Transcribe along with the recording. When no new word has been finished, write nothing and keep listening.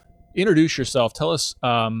introduce yourself. Tell us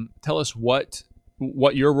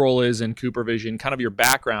what your role is in Cooper Vision, kind of your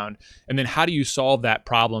background, and then how do you solve that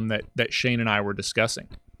problem that Shane and I were discussing.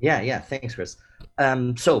 Yeah. Thanks, Chris. A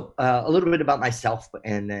little bit about myself,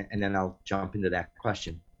 and then I'll jump into that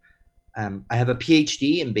question. I have a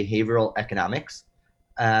PhD in behavioral economics.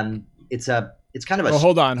 It's kind of a Well,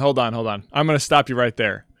 hold on. I'm going to stop you right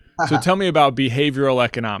there. So tell me about behavioral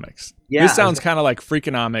economics. This yeah. sounds kind of like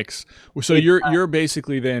Freakonomics. So It, you're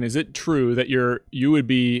basically then, is it true that you would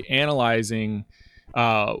be analyzing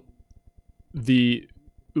uh, the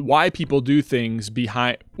why people do things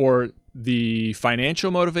behind, or the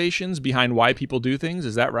financial motivations behind why people do things?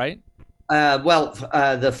 Is that right?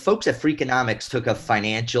 the folks at Freakonomics took a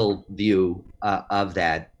financial view of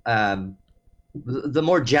that. The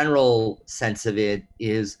more general sense of it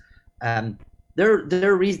is um,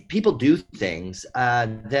 people do things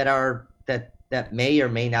that may or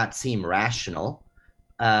may not seem rational,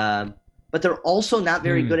 but they're also not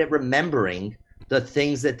very Hmm. good at remembering the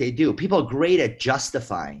things that they do. People are great at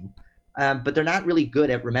justifying, but they're not really good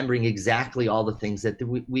at remembering exactly all the things that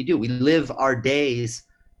we do. We live our days,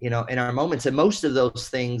 in our moments, and most of those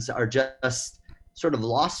things are just sort of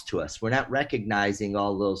lost to us. We're not recognizing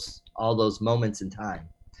all those moments in time.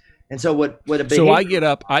 And so what a So behavior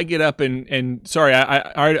I get up and sorry,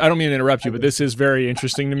 I don't mean to interrupt you, but this is very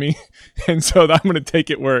interesting to me, and so I'm going to take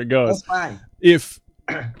it where it that's goes. fine. If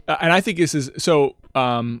and I think this is so.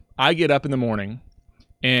 I get up in the morning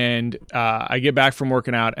and I get back from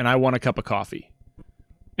working out and I want a cup of coffee.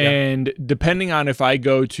 Yeah. And depending on if I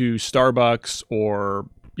go to Starbucks or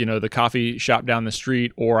the coffee shop down the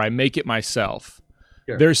street, or I make it myself,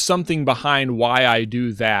 Sure. there's something behind why I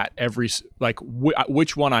do that.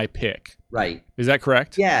 Which one I pick. Right. Is that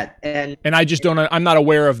correct? Yeah, and And I just don't. I'm not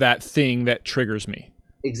aware of that thing that triggers me.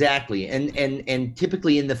 exactly. And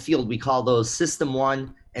typically in the field we call those system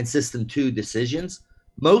 1 and system 2 decisions.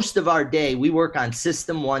 Most of our day we work on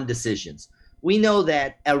system 1 decisions. We know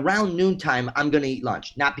that around noontime I'm going to eat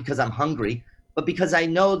lunch, not because I'm hungry, but because I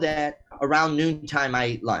know that around noontime I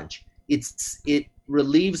eat lunch. It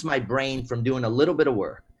relieves my brain from doing a little bit of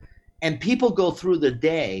work. And people go through the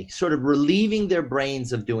day sort of relieving their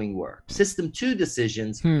brains of doing work. System 2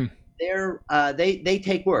 decisions, Hmm. they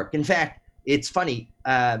take work. In fact, it's funny.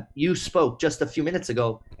 You spoke just a few minutes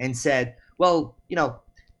ago and said, "Well,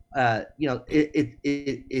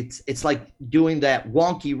 it's like doing that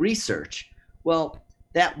wonky research." Well,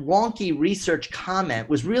 that wonky research comment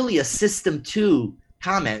was really a system 2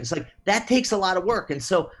 comment. It's like that takes a lot of work, and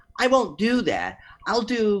so I won't do that. I'll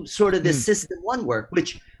do sort of Hmm. this system 1 work,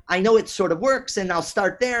 which I know it sort of works, and I'll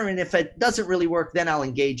start there. And if it doesn't really work, then I'll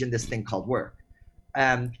engage in this thing called work.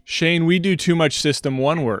 Um, Shane, we do too much system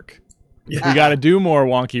one work. We got to uh, do more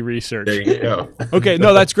wonky There research. you go. Okay,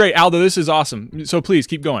 no, that's great, Aldo. This is awesome. So please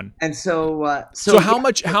keep going. and so, So yeah, how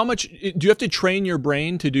much do you have to train your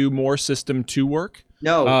brain to do more system two work,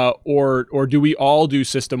 no, or do we all do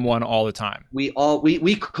system one all the time? we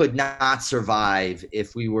could not survive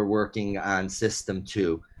if we were working on system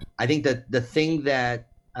 2. I think that the thing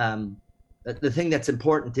that's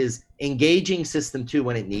important is engaging system 2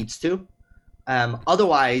 when it needs to.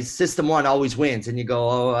 Otherwise, system 1 always wins, and you go,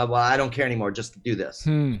 "Oh, well, I don't care anymore. Just do this."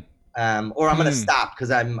 Hmm. Or I'm going to Hmm. stop because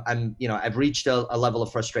I've reached a level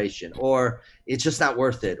of frustration, or it's just not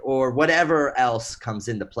worth it, or whatever else comes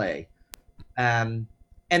into play. Um,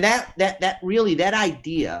 and that really, that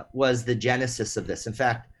idea was the genesis of this. In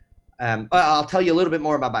fact, I'll tell you a little bit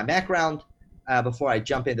more about my background before I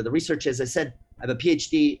jump into the research. As I said, I have a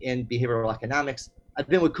PhD in behavioral economics. I've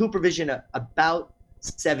been with Cooper Vision about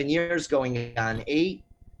 7 years, going on 8,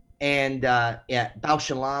 and at Bausch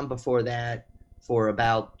and Lomb before that for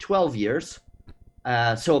about 12 years.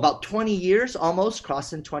 So about 20 years, almost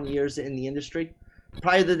crossing 20 years in the industry.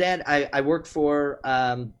 Prior to that, I worked for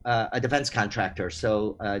a defense contractor.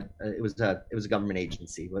 So it was a government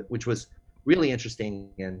agency, which was really interesting,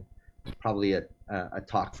 and probably a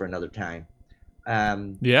talk for another time.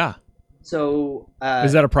 Um, Yeah. so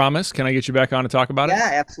Is that a promise? Can I get you back on to talk about it? yeah,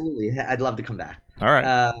 absolutely. I'd love to come back. All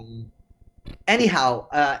right. Anyhow,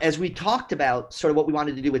 as we talked about sort of what we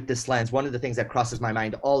wanted to do with this lens, one of the things that crosses my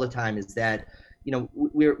mind all the time is that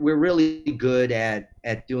we're really good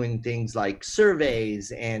at doing things like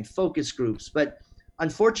surveys and focus groups, but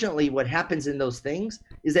unfortunately what happens in those things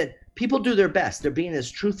is that people do their best. They're being as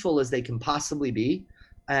truthful as they can possibly be,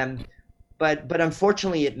 um, but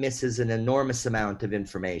unfortunately it misses an enormous amount of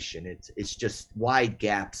information. It's just wide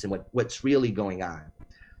gaps in what's really going on.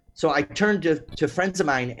 So I turned to friends of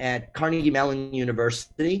mine at Carnegie Mellon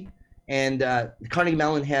University, and Carnegie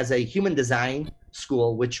Mellon has a human design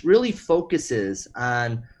school which really focuses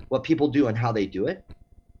on what people do and how they do it.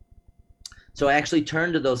 So I actually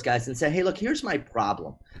turned to those guys and said, hey, look, here's my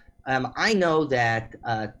problem. I know that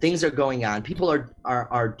things are going on. People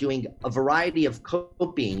are doing a variety of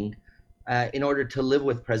coping in order to live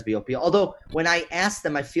with presbyopia. Although when I ask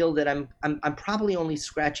them, I feel that I'm probably only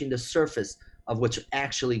scratching the surface of what's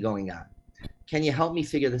actually going on. Can you help me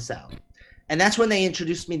figure this out? And that's when they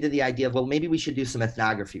introduced me to the idea of, well, maybe we should do some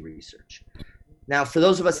ethnography research. Now, for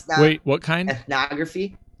those of us not Wait, what kind?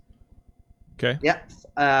 Ethnography. Okay. Yeah.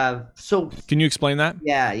 So can you explain that?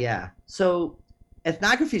 Yeah. So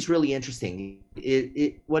ethnography is really interesting.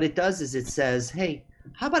 What it does is it says, hey,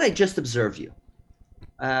 how about I just observe you?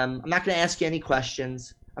 I'm not going to ask you any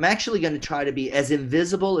questions. I'm actually going to try to be as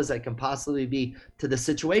invisible as I can possibly be to the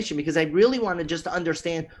situation, because I really want to just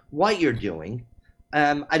understand what you're doing.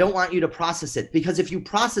 I don't want you to process it, because if you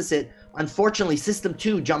process it, unfortunately, system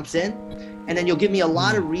 2 jumps in, and then you'll give me a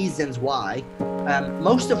lot of reasons why,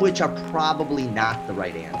 most of which are probably not the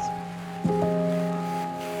right answer.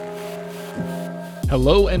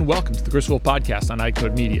 Hello and welcome to the Griswold Podcast on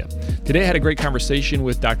iCode Media. Today I had a great conversation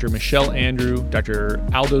with Dr. Michelle Andrew, Dr.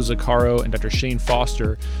 Aldo Zaccaro, and Dr. Shane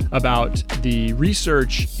Foster about the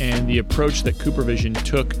research and the approach that CooperVision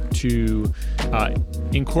took to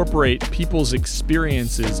incorporate people's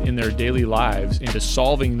experiences in their daily lives into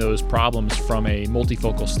solving those problems from a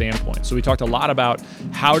multifocal standpoint. So we talked a lot about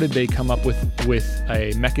how did they come up with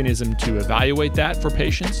a mechanism to evaluate that for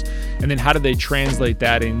patients, and then how did they translate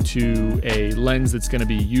that into a lens that's going to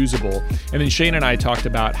be usable. And then Shane and I talked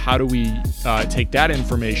about how do we take that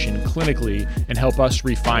information clinically and help us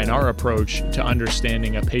refine our approach to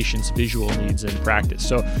understanding a patient's visual needs in practice.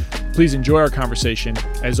 So please enjoy our conversation.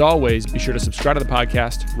 As always, be sure to subscribe to the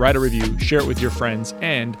podcast, write a review, share it with your friends,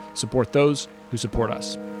 and support those who support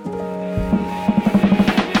us.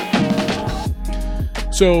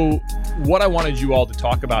 So what I wanted you all to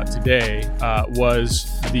talk about today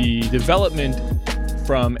was the development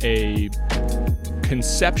from a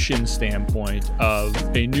conception standpoint of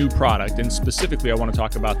a new product, and specifically I want to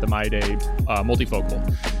talk about the MyDay multifocal.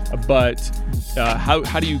 But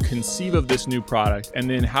how do you conceive of this new product, and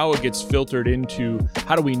then how it gets filtered into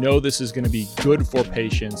how do we know this is going to be good for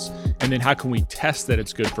patients, and then how can we test that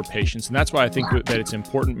it's good for patients? And that's why I think that it's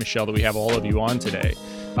important, Michelle, that we have all of you on today.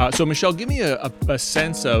 So Michelle, give me a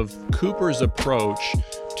sense of Cooper's approach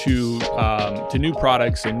to new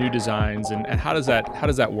products and new designs, and how does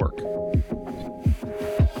that work?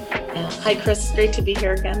 Hi, Chris. Great to be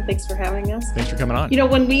here again. Thanks for having us. Thanks for coming on. You know,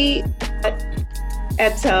 when we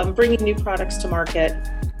at bringing new products to market,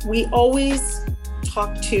 we always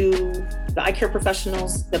talk to the eye care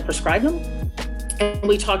professionals that prescribe them, and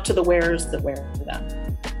we talk to the wearers that wear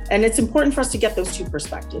them. And it's important for us to get those two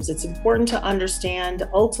perspectives. It's important to understand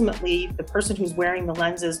ultimately the person who's wearing the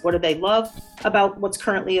lenses, what do they love about what's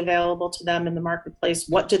currently available to them in the marketplace?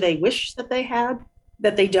 What do they wish that they had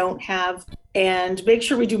that they don't have, and make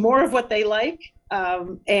sure we do more of what they like,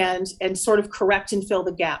 and sort of correct and fill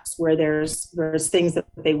the gaps where there's things that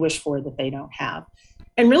they wish for that they don't have.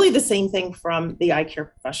 And really the same thing from the eye care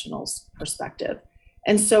professional's perspective.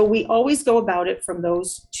 And so we always go about it from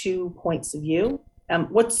those 2 points of view.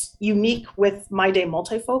 What's unique with MyDay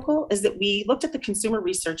multifocal is that we looked at the consumer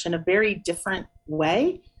research in a very different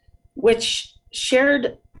way, which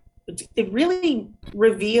it really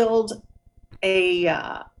revealed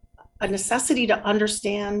a necessity to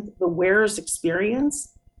understand the wearer's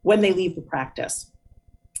experience when they leave the practice.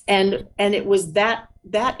 And it was that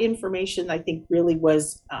information, I think, really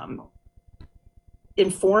was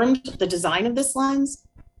informed the design of this lens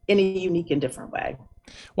in a unique and different way.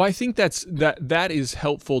 Well, I think that is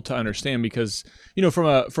helpful to understand, because, you know, from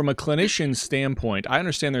a clinician standpoint, I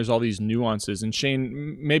understand there's all these nuances. And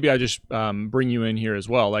Shane, maybe I just bring you in here as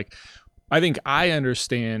well. Like, I think I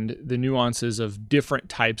understand the nuances of different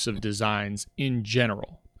types of designs in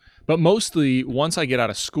general, but mostly once I get out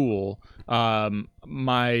of school,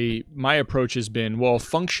 my approach has been, well,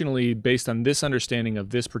 functionally based on this understanding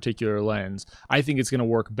of this particular lens, I think it's going to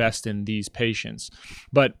work best in these patients.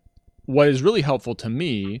 But what is really helpful to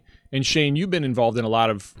me, and Shane, you've been involved in a lot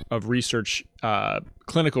of research,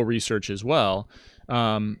 clinical research as well,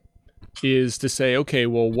 is to say, okay,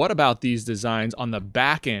 well, what about these designs on the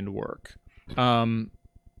back end work?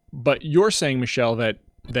 But you're saying, Michelle, that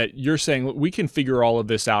you're saying we can figure all of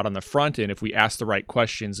this out on the front end if we ask the right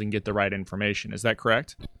questions and get the right information. Is that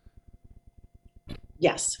correct?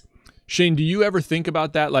 Yes. Shane, do you ever think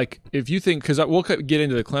about that? Like, if you think, because we'll get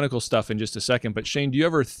into the clinical stuff in just a second, but Shane, do you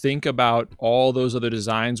ever think about all those other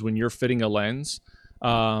designs when you're fitting a lens?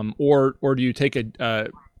 Or do you take a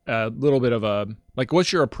little bit of a, like,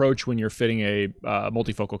 what's your approach when you're fitting a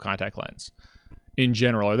multifocal contact lens in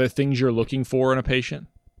general? Are there things you're looking for in a patient?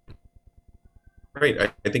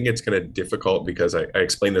 Right. I think it's kind of difficult because I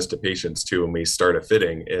explain this to patients too when we start a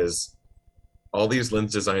fitting is all these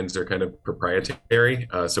lens designs are kind of proprietary.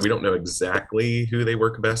 So we don't know exactly who they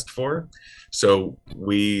work best for. So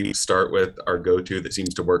we start with our go-to that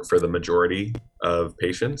seems to work for the majority of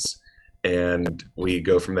patients, and we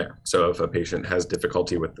go from there. So if a patient has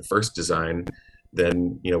difficulty with the first design,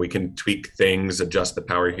 then we can tweak things, adjust the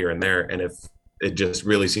power here and there. And if it just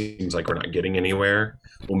really seems like we're not getting anywhere,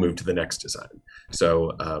 we'll move to the next design.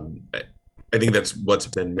 So I think that's what's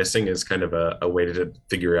been missing is kind of a way to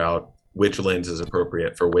figure out which lens is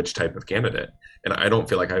appropriate for which type of candidate. And I don't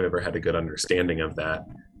feel like I've ever had a good understanding of that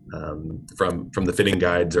from the fitting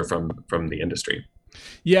guides or from the industry.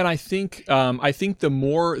 Yeah, and I think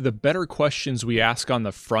the better questions we ask on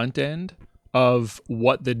the front end of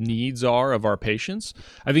what the needs are of our patients,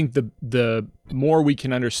 I think the more we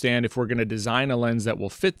can understand if we're going to design a lens that will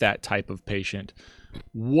fit that type of patient.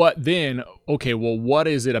 What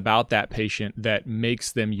is it about that patient that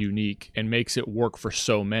makes them unique and makes it work for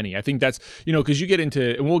so many? I think that's, because you get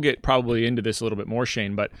into, and we'll get probably into this a little bit more,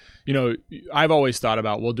 Shane, but, I've always thought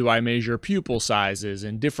about, well, do I measure pupil sizes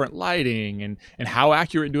and different lighting and how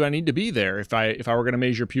accurate do I need to be there? If I were going to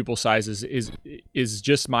measure pupil sizes, is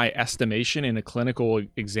just my estimation in a clinical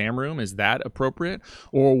exam room, is that appropriate?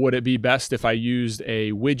 Or would it be best if I used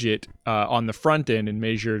a widget on the front end and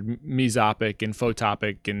measured mesopic and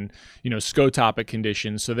photopic and scotopic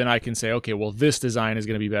conditions, so then I can say, okay, well, this design is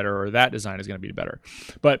going to be better or that design is going to be better.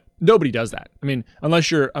 But nobody does that. I mean, unless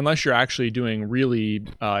you're actually doing really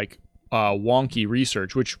wonky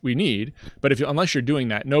research, which we need, but unless you're doing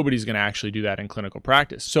that, nobody's going to actually do that in clinical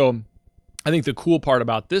practice. So I think the cool part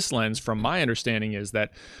about this lens, from my understanding, is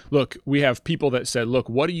that, look, we have people that said, look,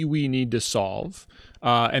 what do we need to solve?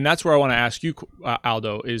 And that's where I want to ask you,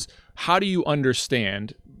 Aldo, is how do you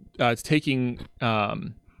understand taking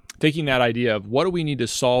that idea of what do we need to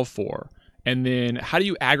solve for, and then how do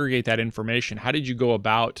you aggregate that information? How did you go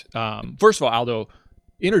about? First of all, Aldo,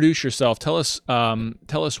 introduce yourself. Tell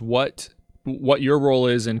us what your role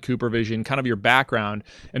is in CooperVision, kind of your background,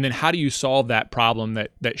 and then how do you solve that problem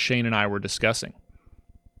that Shane and I were discussing?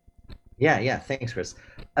 Yeah. Thanks, Chris.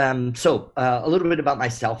 So a little bit about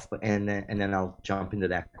myself, and then I'll jump into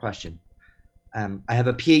that question. I have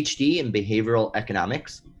a PhD in behavioral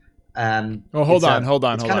economics. Hold on.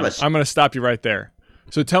 I'm going to stop you right there.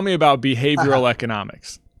 So tell me about behavioral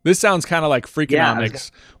economics. This sounds kind of like Freakonomics.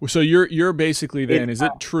 So you're basically then, is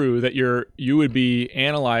it true that you would be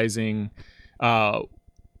analyzing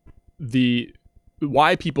the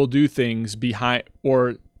why people do things behind,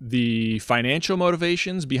 or the financial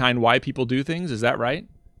motivations behind why people do things? Is that right?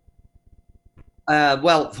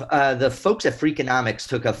 The folks at Freakonomics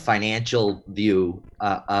took a financial view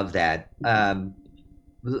of that.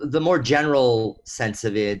 The more general sense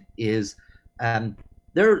of it is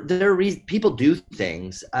people do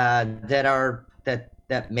things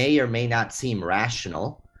that may or may not seem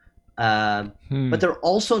rational, but they're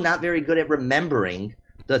also not very good at remembering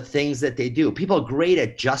the things that they do. People are great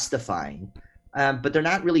at justifying, but they're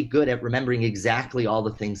not really good at remembering exactly all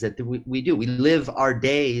the things that we do. We live our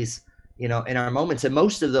days, in our moments, and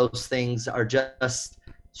most of those things are just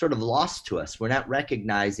sort of lost to us. We're not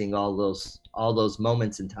recognizing all those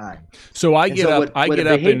moments in time. So I get up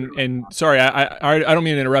and sorry, I don't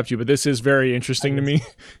mean to interrupt you, but this is very interesting to me.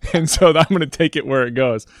 And so I'm going to take it where it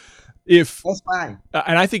goes. That's fine.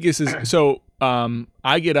 And I think this is, so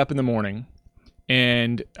I get up in the morning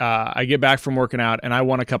and I get back from working out and I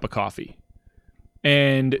want a cup of coffee.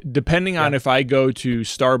 And depending on if I go to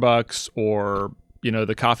Starbucks or,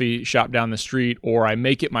 the coffee shop down the street, or I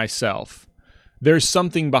make it myself, there's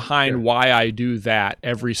something behind why I do that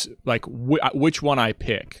which one I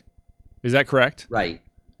pick. Is that correct? Right.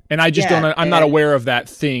 And I just I'm not aware of that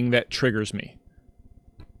thing that triggers me.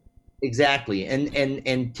 Exactly.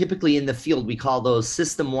 And typically in the field, we call those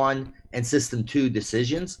system 1 and system 2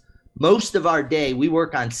 decisions. Most of our day, we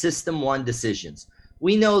work on system 1 decisions.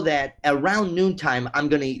 We know that around noontime, I'm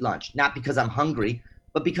going to eat lunch, not because I'm hungry,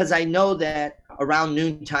 but because I know that around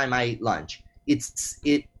noontime, I eat lunch.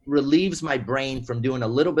 It relieves my brain from doing a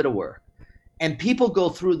little bit of work. And people go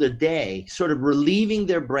through the day sort of relieving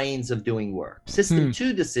their brains of doing work. System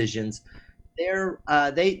 2 decisions,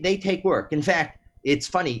 they take work. In fact, it's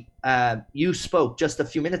funny. You spoke just a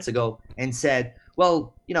few minutes ago and said,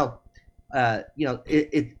 well,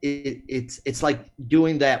 it's like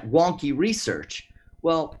doing that wonky research.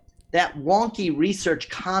 Well, that wonky research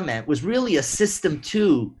comment was really a system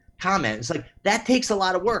 2 comment. It's like, that takes a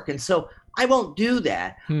lot of work. And so I won't do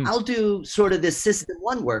that. I'll do sort of this system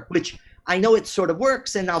 1 work, which I know it sort of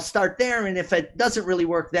works, and I'll start there. And if it doesn't really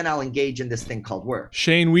work, then I'll engage in this thing called work.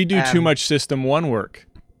 Shane, we do too much System 1 work.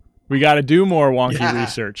 We got to do more wonky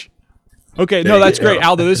research. Okay, no, that's great,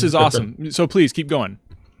 Aldo. This is awesome. So please keep going.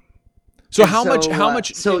 So how much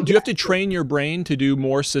do you have to train your brain to do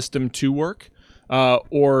more System 2 work,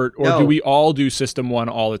 or No. do we all do System 1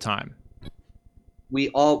 all the time? We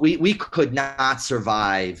could not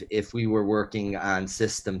survive if we were working on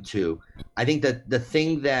System 2. I think that the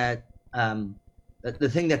thing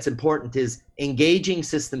that's important is engaging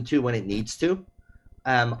System 2 when it needs to.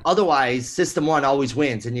 Otherwise, System 1 always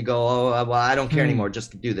wins, and you go, oh well, I don't care anymore.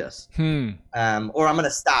 Just do this, or I'm going to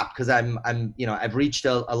stop because I've reached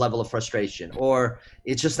a level of frustration, or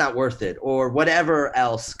it's just not worth it, or whatever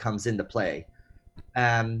else comes into play.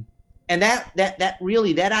 And that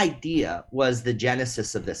really, that idea was the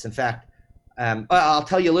genesis of this. In fact, I'll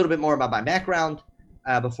tell you a little bit more about my background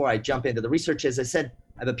before I jump into the research. As I said,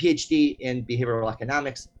 I have a PhD in behavioral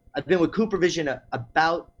economics. I've been with CooperVision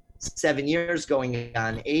about 7 years, going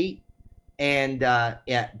on 8, and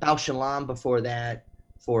at Bausch & Lomb before that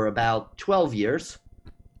for about 12 years.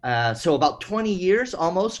 So about 20 years,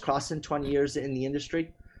 almost crossing 20 years in the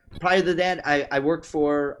industry. Prior to that, I worked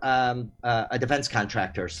for a defense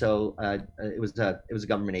contractor. So it was a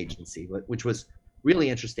government agency, which was really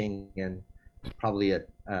interesting and probably a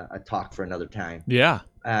talk for another time. Yeah.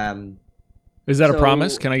 Is that a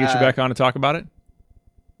promise? Can I get you back on to talk about it?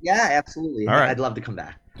 Yeah, absolutely. All right. I'd love to come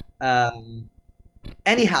back.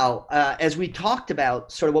 Anyhow, as we talked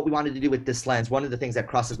about sort of what we wanted to do with this lens, one of the things that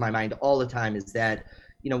crosses my mind all the time is that,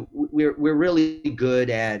 we're really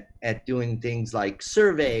good at doing things like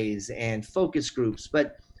surveys and focus groups.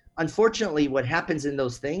 But unfortunately, what happens in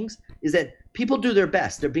those things is that people do their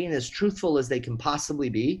best. They're being as truthful as they can possibly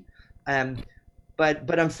be.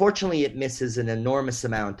 But unfortunately, it misses an enormous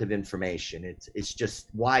amount of information. It's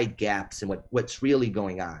just wide gaps in what's really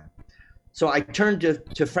going on. So I turned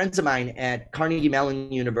to friends of mine at Carnegie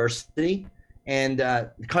Mellon University, and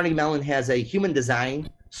Carnegie Mellon has a human design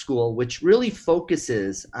school, which really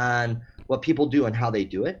focuses on what people do and how they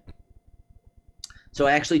do it. So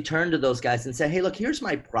I actually turned to those guys and said, hey, look, here's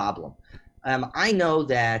my problem. I know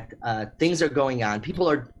that things are going on. People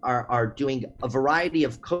are doing a variety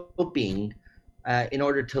of coping in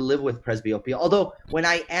order to live with presbyopia. Although when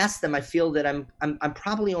I ask them, I feel that I'm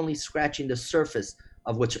probably only scratching the surface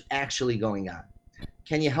of what's actually going on.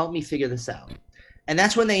 Can you help me figure this out? And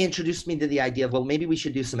that's when they introduced me to the idea of, well, maybe we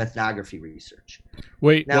should do some ethnography research.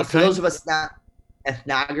 Wait, now for those of us not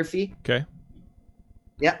ethnography. Okay.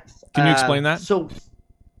 Yeah. Can you explain that? So,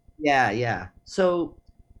 yeah. So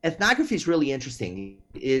ethnography is really interesting.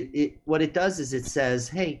 What it does is it says,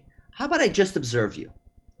 hey, how about I just observe you?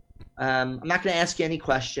 I'm not going to ask you any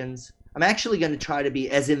questions. I'm actually going to try to be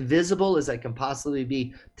as invisible as I can possibly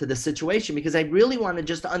be to the situation, because I really want to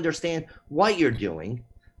just understand what you're doing.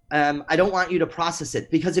 I don't want you to process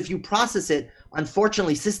it, because if you process it,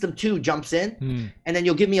 unfortunately, System 2 jumps in, and then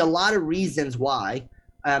you'll give me a lot of reasons why,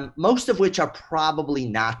 most of which are probably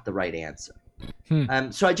not the right answer.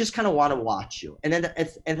 So I just kind of want to watch you. And then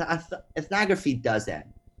ethnography does that.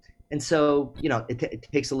 And so, it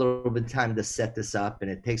takes a little bit of time to set this up,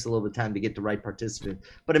 and it takes a little bit of time to get the right participant.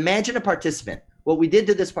 But imagine a participant. What we did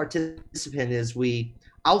to this participant is we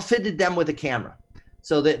outfitted them with a camera.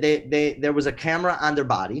 So that there was a camera on their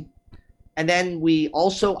body. And then we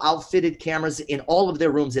also outfitted cameras in all of their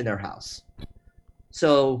rooms in their house.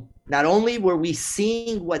 So not only were we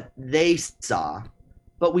seeing what they saw,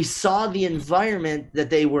 but we saw the environment that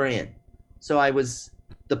they were in. So I was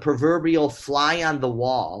the proverbial fly on the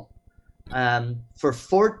wall for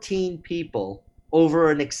 14 people over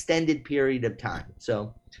an extended period of time.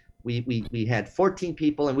 So we had 14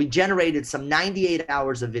 people, and we generated some 98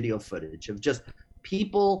 hours of video footage of just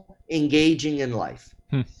people engaging in life.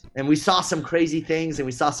 And we saw some crazy things, and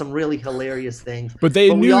we saw some really hilarious things. But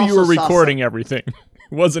they knew you were recording everything. It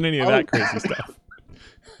wasn't any of that crazy stuff.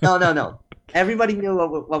 No. Everybody knew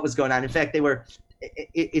what was going on. In fact, they were.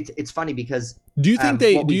 It's funny because. Do you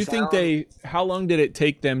think how long did it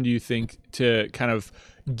take them, do you think, to kind of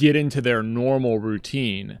get into their normal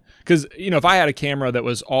routine? Because, if I had a camera that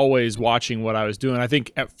was always watching what I was doing, I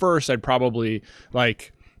think at first I'd probably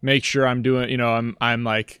make sure I'm doing, I'm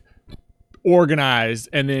like organized.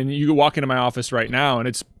 And then you walk into my office right now and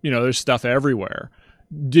it's, there's stuff everywhere.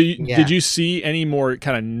 Did you see any more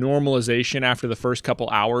kind of normalization after the first couple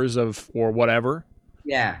hours or whatever?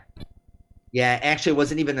 Yeah. Actually, it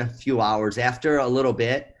wasn't even a few hours. After a little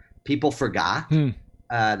bit, people forgot.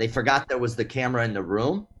 They forgot there was the camera in the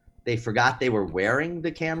room. They forgot they were wearing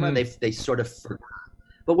the camera. They sort of forgot.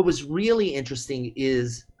 But what was really interesting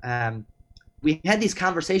is we had these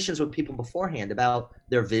conversations with people beforehand about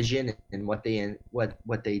their vision and what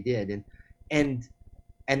they did, and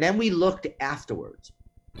then we looked afterwards,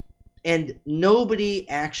 and nobody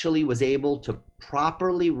actually was able to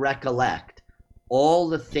properly recollect all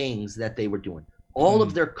the things that they were doing, all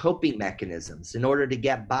of their coping mechanisms in order to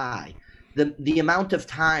get by, the amount of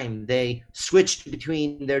time they switched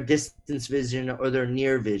between their distance vision or their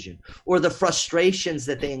near vision, or the frustrations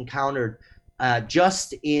that they encountered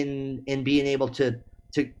just in being able to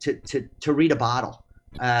read a bottle,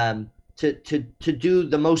 to do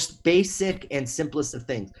the most basic and simplest of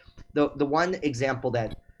things. The one example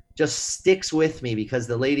that just sticks with me, because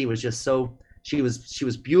the lady was just so, she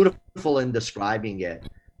was beautiful in describing it,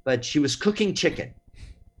 but she was cooking chicken,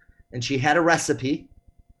 and she had a recipe,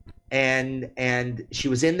 and she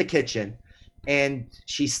was in the kitchen, and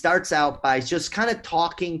she starts out by just kind of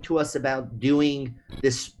talking to us about doing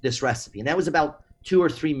this recipe, and that was about 2 or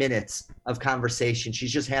 3 minutes of conversation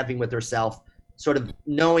she's just having with herself, sort of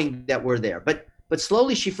knowing that we're there. But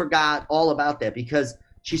slowly she forgot all about that, because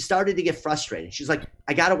she started to get frustrated. She's like,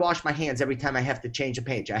 I got to wash my hands every time I have to change a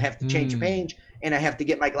page. I have to change a page, and I have to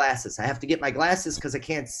get my glasses. I have to get my glasses because I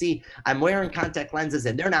can't see. I'm wearing contact lenses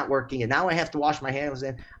and they're not working. And now I have to wash my hands,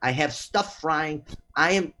 and I have stuff frying.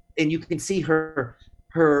 And you can see her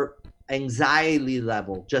anxiety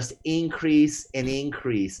level just increase and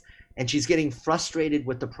increase. And she's getting frustrated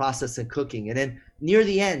with the process of cooking. And then near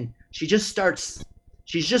the end, she's just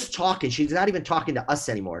talking. She's not even talking to us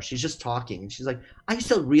anymore. She's just talking. And she's like, I used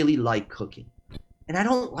to really like cooking, and I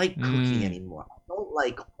don't like cooking anymore. I don't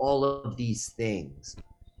like all of these things.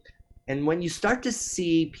 And when you start to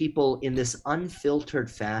see people in this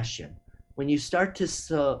unfiltered fashion, when you start to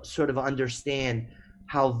sort of understand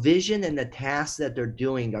how vision and the tasks that they're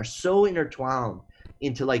doing are so intertwined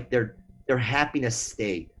into like their happiness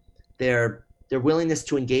state, their willingness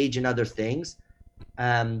to engage in other things,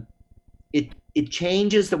 it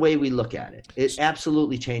changes the way we look at it. It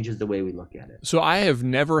absolutely changes the way we look at it. So I have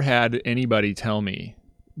never had anybody tell me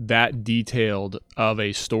that detailed of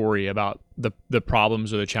a story about the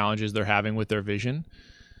problems or the challenges they're having with their vision.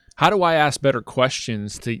 How do I ask better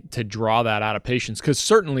questions to draw that out of patients? Because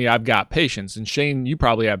certainly I've got patients, and Shane, you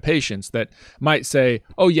probably have patients that might say,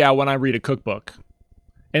 oh yeah, when I read a cookbook.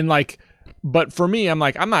 And like, but for me, I'm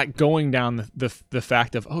like, I'm not going down the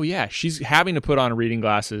fact of, oh yeah, she's having to put on reading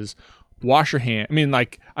glasses, wash her hand. I mean,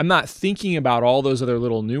 like, I'm not thinking about all those other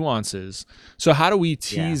little nuances. So how do we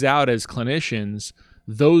tease out as clinicians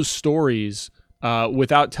those stories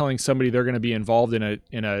without telling somebody they're going to be involved in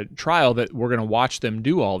a trial that we're going to watch them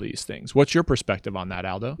do all these things? What's your perspective on that,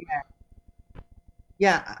 Aldo?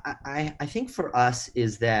 Yeah, I think for us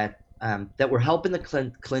is that that we're helping the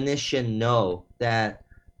clinician know that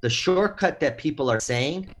the shortcut that people are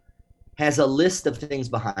saying has a list of things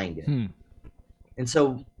behind it. And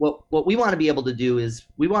so what we want to be able to do is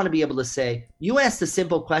we want to be able to say, you asked a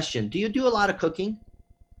simple question, do you do a lot of cooking?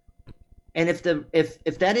 And if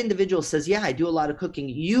that individual says, yeah, I do a lot of cooking,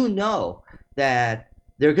 you know that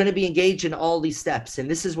they're going to be engaged in all these steps, and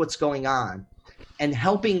this is what's going on, and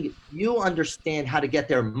helping you understand how to get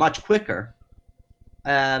there much quicker.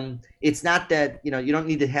 It's not that, you don't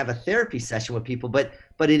need to have a therapy session with people, but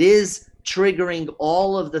it is triggering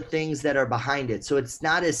all of the things that are behind it. So it's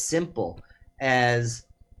not as simple as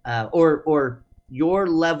or your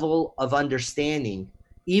level of understanding,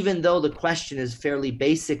 even though the question is fairly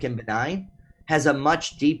basic and benign, has a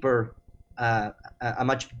much deeper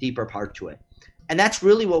part to it. And that's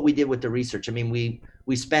really what we did with the research. I mean, we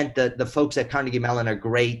spent the folks at Carnegie Mellon are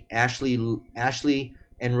great. Ashley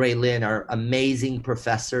and Ray Lynn are amazing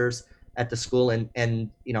professors at the school,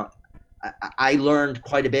 and I learned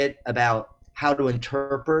quite a bit about how to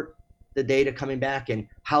interpret the data coming back, and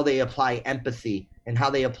how they apply empathy and how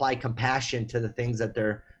they apply compassion to the things that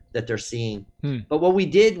they're seeing. But what we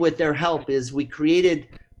did with their help is we created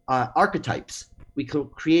archetypes. We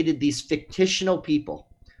created these fictional people,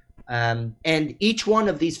 and each one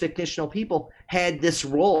of these fictional people had this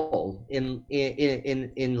role in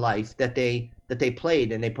life that they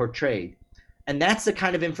played and they portrayed. And that's the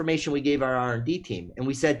kind of information we gave our R&D team. And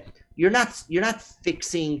we said, you're not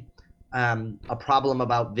fixing a problem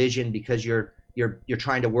about vision because you're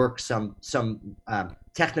trying to work some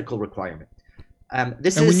technical requirement. And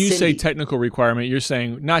when you say technical requirement, you're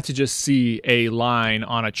saying not to just see a line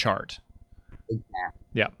on a chart. Exactly.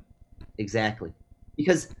 Yeah. Exactly.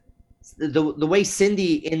 Because the way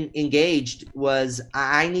Cindy engaged was,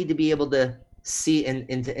 I need to be able to see,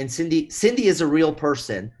 and Cindy is a real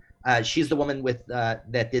person. She's the woman with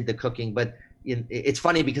that did the cooking, but it's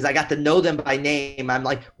funny because I got to know them by name. I'm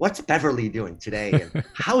like, what's Beverly doing today? And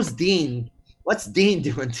how's Dean what's Dean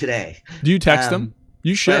doing today? Do you text them?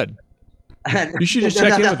 You should. You should just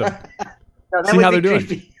check in with them. No, See how they're doing.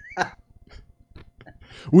 Creepy.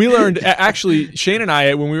 We learned, actually, Shane and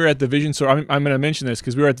I, when we were at the Vision Source, I'm going to mention this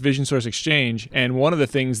because we were at the Vision Source Exchange, and one of the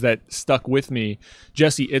things that stuck with me,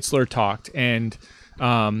 Jesse Itzler talked, and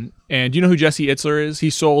do you know who Jesse Itzler is? He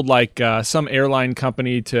sold like some airline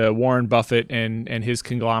company to Warren Buffett and his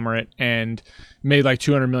conglomerate, and made like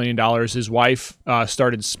 $200 million. His wife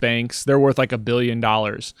started Spanx. They're worth like $1 billion.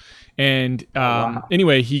 And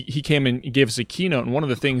anyway, he came and gave us a keynote, and one of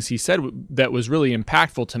the things he said that was really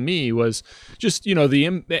impactful to me was just, you know,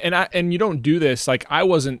 and you don't do this, like I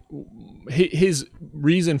wasn't, his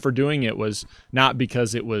reason for doing it was not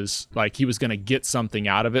because it was like he was going to get something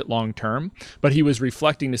out of it long term, but he was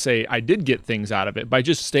reflecting to say, I did get things out of it by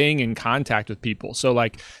just staying in contact with people. So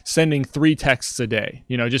like sending 3 texts a day,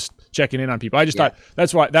 you know, just checking in on people. I just thought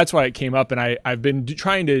that's why it came up, and I've been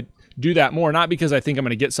trying to do that more, not because I think I'm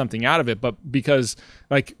going to get something out of it, but because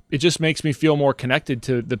like it just makes me feel more connected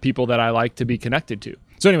to the people that I like to be connected to.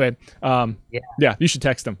 So anyway, yeah, you should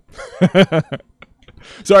text them.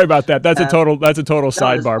 Sorry about that. That's a total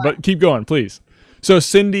sidebar, but keep going, please. So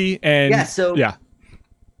Cindy and so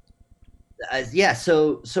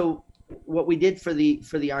what we did for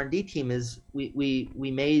the R&D team is we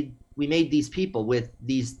made these people with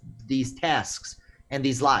these tasks and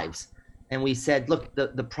these lives. And we said, look,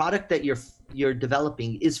 the product that you're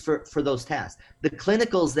developing is for those tasks. The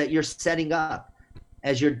clinicals that you're setting up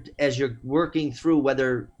as you're working through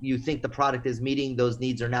whether you think the product is meeting those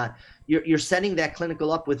needs or not, you're setting that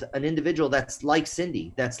clinical up with an individual that's like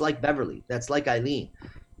Cindy, that's like Beverly, that's like Eileen.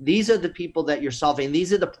 These are the people that you're solving.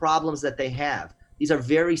 These are the problems that they have. These are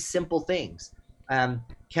very simple things.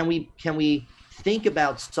 Can we think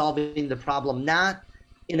about solving the problem not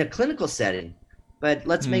in a clinical setting, but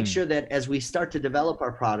let's make sure that as we start to develop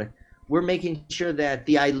our product, we're making sure that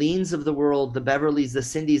the Eileens of the world, the Beverlys, the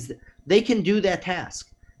Cindys, they can do that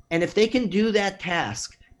task. And if they can do that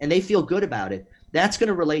task and they feel good about it, that's going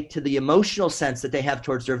to relate to the emotional sense that they have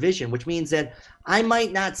towards their vision, which means that I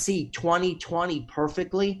might not see 20/20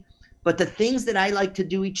 perfectly, but the things that I like to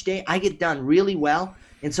do each day, I get done really well.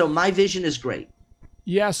 And so my vision is great.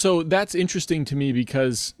 Yeah, so that's interesting to me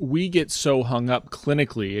because we get so hung up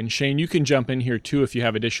clinically, and Shane, you can jump in here too if you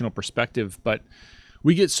have additional perspective, but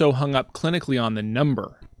we get so hung up clinically on the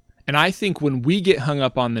number. And I think when we get hung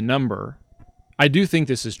up on the number, I do think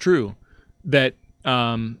this is true, that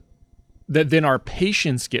that then our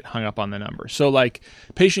patients get hung up on the number. So like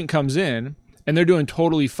patient comes in and they're doing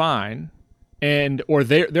totally fine, or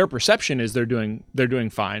their perception is they're doing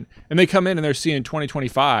fine, and they come in and they're seeing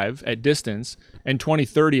 20/25 at distance and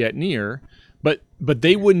 20/30 at near, but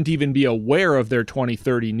they wouldn't even be aware of their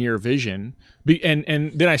 20/30 near vision.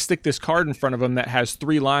 And then I stick this card in front of them that has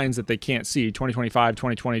 3 lines that they can't see, 20/25,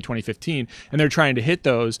 20/20, 20/15, and they're trying to hit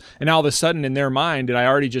those. And all of a sudden in their mind, did I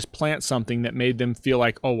already just plant something that made them feel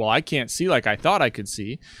like, oh, well, I can't see like I thought I could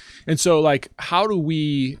see. And so like, how do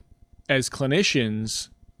we as clinicians,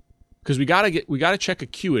 because we got to check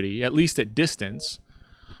acuity, at least at distance,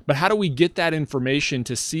 but how do we get that information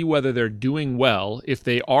to see whether they're doing well, if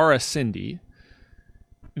they are a Cindy,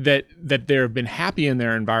 that they've been happy in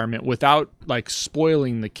their environment without like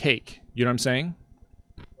spoiling the cake? You know what I'm saying?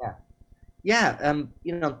 Yeah.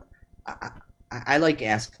 You know, I like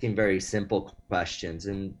asking very simple questions,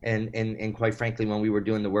 and quite frankly, when we were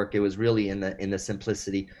doing the work, it was really in the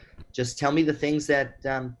simplicity. Just tell me the things that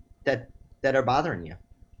are bothering you.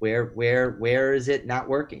 Where is it not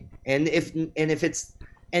working? And if it's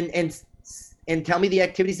and tell me the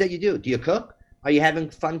activities that you do. Do you cook? Are you having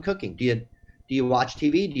fun cooking? Do you watch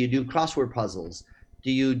TV? Do you do crossword puzzles? Do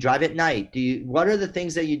you drive at night? What are the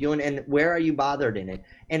things that you're doing, and where are you bothered in it?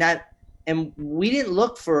 And we didn't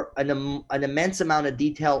look for an immense amount of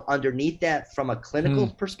detail underneath that from a clinical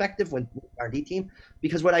perspective with our R&D team,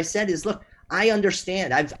 because what I said is, look, I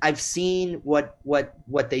understand. I've seen what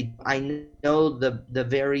I know the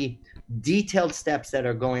very detailed steps that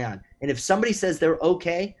are going on. And if somebody says they're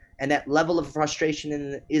okay and that level of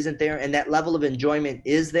frustration isn't there and that level of enjoyment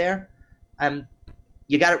is there,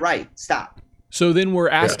 you got it right. Stop. So then we're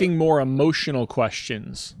asking more emotional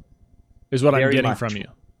questions, is what I'm getting from you.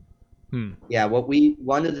 Yeah,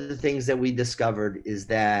 one of the things that we discovered is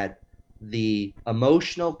that the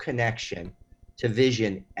emotional connection to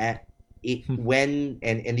vision when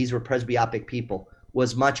these were presbyopic people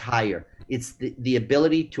was much higher. It's the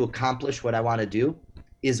ability to accomplish what I want to do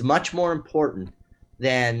is much more important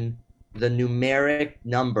than the numeric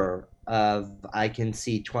number of I can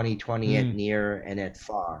see 20/20 at near and at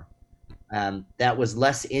far. That was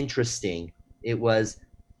less interesting. It was,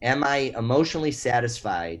 am I emotionally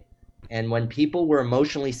satisfied And when people were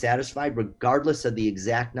emotionally satisfied, regardless of the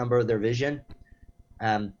exact number of their vision,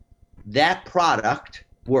 that product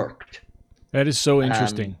worked. That is so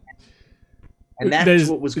interesting. And that's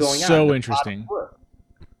what was going on. So interesting.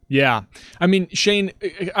 Yeah. I mean, Shane,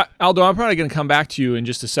 Aldo, I'm probably going to come back to you in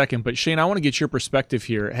just a second, but Shane, I want to get your perspective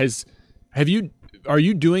here. Are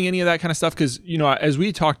you doing any of that kind of stuff? Because, you know, as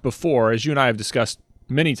we talked before, as you and I have discussed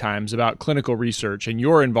many times about clinical research and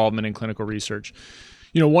your involvement in clinical research,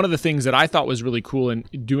 you know, one of the things that I thought was really cool in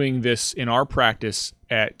doing this in our practice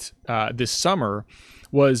at this summer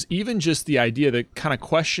was even just the idea, the kind of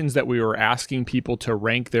questions that we were asking people to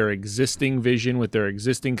rank their existing vision with their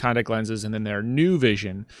existing contact lenses and then their new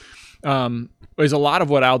vision. Is a lot of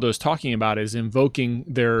what Aldo's talking about is invoking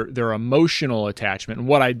their emotional attachment. And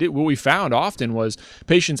what we found often was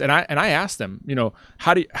patients, and I asked them, you know,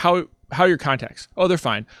 how are your contacts? Oh, they're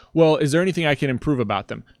fine. Well, is there anything I can improve about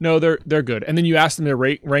them? No, they're good. And then you ask them to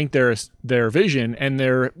rank their vision, and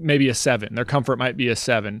they're maybe a 7. Their comfort might be a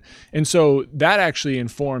 7. And so that actually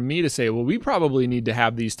informed me to say, well, we probably need to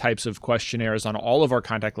have these types of questionnaires on all of our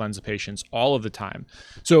contact lens patients all of the time.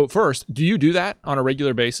 So first, do you do that on a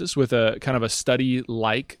regular basis with a kind of a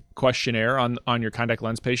study-like questionnaire on your contact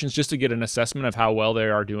lens patients just to get an assessment of how well they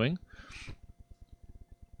are doing?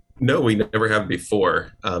 No, we never have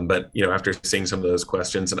before. But, you know, after seeing some of those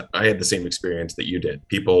questions, and I had the same experience that you did,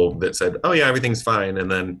 people that said, oh yeah, everything's fine.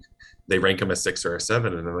 And then they rank them a 6 or a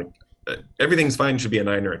 7. And I'm like, everything's fine should be a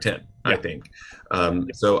 9 or a 10, yeah. I think.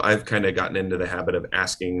 So I've kind of gotten into the habit of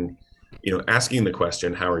asking the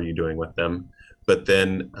question, how are you doing with them? But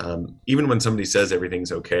then even when somebody says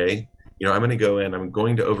everything's okay, you know, I'm going to go in, I'm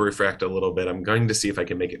going to over refract a little bit. I'm going to see if I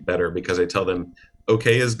can make it better, because I tell them,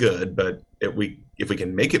 okay is good, but if we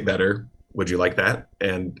can make it better, would you like that?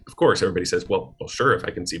 And of course, everybody says, well, sure, if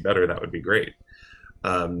I can see better, that would be great.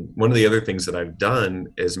 One of the other things that I've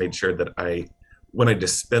done is made sure that when I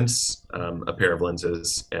dispense a pair of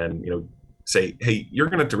lenses and, you know, say, hey, you're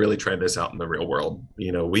going to have to really try this out in the real world.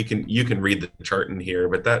 You know, you can read the chart in here,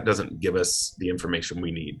 but that doesn't give us the information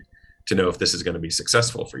we need to know if this is going to be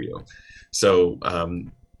successful for you. So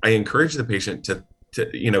I encourage the patient to,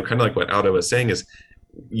 you know, kind of like what Aldo was saying, is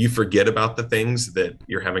you forget about the things that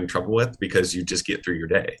you're having trouble with because you just get through your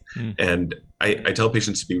day. And I tell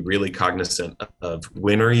patients to be really cognizant of,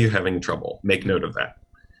 when are you having trouble? Make note of that.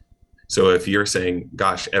 So if you're saying,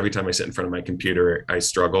 gosh, every time I sit in front of my computer, I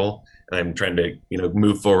struggle, and I'm trying to, you know,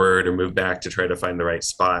 move forward or move back to try to find the right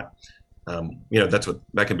spot. You know,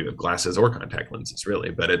 that can be with glasses or contact lenses,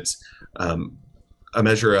 really, but it's a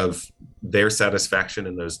measure of their satisfaction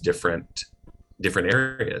in those different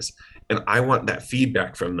areas. And I want that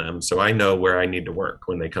feedback from them, so I know where I need to work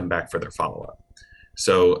when they come back for their follow-up.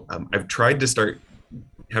 So I've tried to start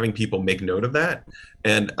having people make note of that,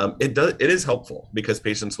 and it is helpful, because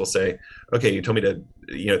patients will say, okay, you told me to,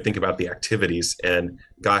 you know, think about the activities, and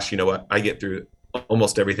gosh, you know what, I get through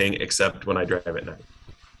almost everything except when I drive at night.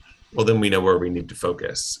 Well, then we know where we need to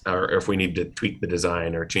focus, or if we need to tweak the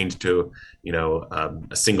design or change to, you know,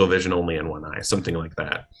 a single vision only in one eye, something like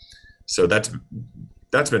that. So that's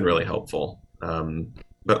been really helpful.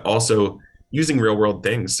 But also using real world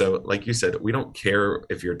things. So like you said, we don't care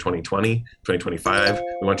if you're 2020, 2025,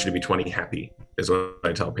 we want you to be 20 happy, is what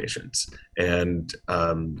I tell patients. And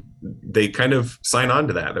they kind of sign on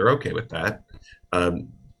to that. They're okay with that.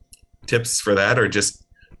 Tips for that are just,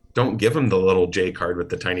 don't give them the little J card with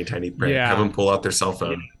the tiny print. Yeah. Have them pull out their cell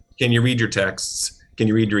phone. Can you read your texts? Can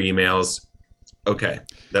you read your emails? Okay,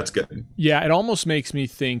 that's good. Yeah, it almost makes me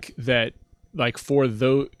think that, like, for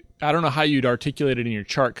those, I don't know how you'd articulate it in your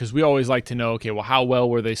chart, because we always like to know, okay, well, how well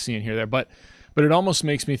were they seeing here, there? But it almost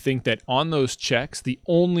makes me think that on those checks, the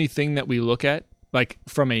only thing that we look at, like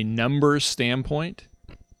from a numbers standpoint,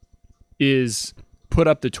 is put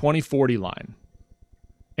up the 20/40 line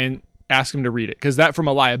and ask them to read it. Because that, from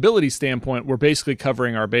a liability standpoint, we're basically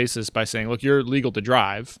covering our bases by saying, look, you're legal to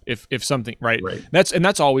drive if something, right?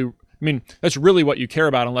 That's all we, I mean, that's really what you care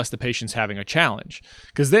about, unless the patient's having a challenge.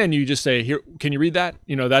 Because then you just say, here, can you read that?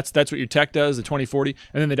 You know, that's what your tech does, the 20/40.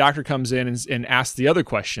 And then the doctor comes in and asks the other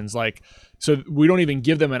questions. Like, so we don't even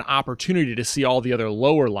give them an opportunity to see all the other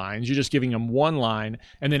lower lines. You're just giving them one line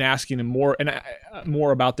and then asking them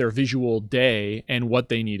more about their visual day and what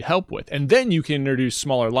they need help with. And then you can introduce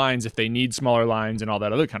smaller lines if they need smaller lines and all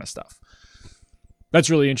that other kind of stuff. That's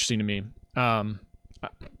really interesting to me.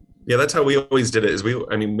 Yeah, that's how we always did it.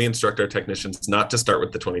 We instruct our technicians not to start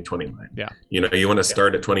with the 20/20 line. Yeah. You know, you want to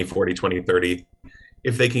start at 20/40, 20/30.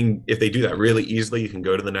 If they do that really easily, you can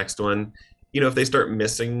go to the next one. You know, if they start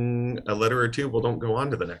missing a letter or two, well, don't go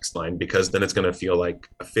on to the next line, because then it's going to feel like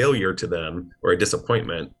a failure to them or a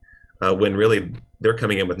disappointment. when really they're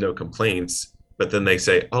coming in with no complaints, but then they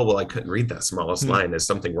say, oh, well, I couldn't read that smallest line. There's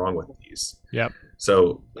something wrong with these. Yep.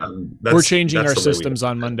 So we're changing our systems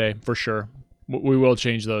on Monday for sure. We will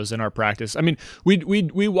change those in our practice. I mean,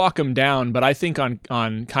 we walk them down, but I think on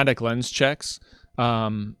contact lens checks,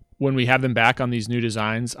 when we have them back on these new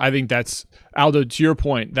designs, I think that's, Aldo, to your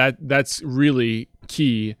point, that's really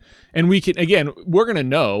key. And we can, again, we're going to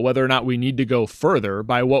know whether or not we need to go further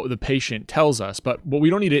by what the patient tells us, but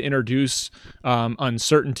we don't need to introduce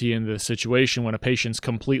uncertainty into the situation when a patient's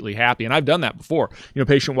completely happy. And I've done that before. A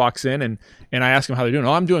patient walks in and I ask them how they're doing.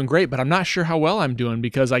 Oh, I'm doing great, but I'm not sure how well I'm doing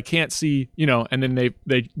because I can't see, and then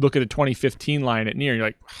they look at a 2015 line at near, you're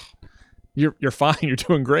like, you're fine. You're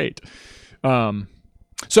doing great.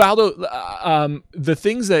 So Aldo, the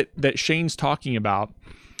things that Shane's talking about,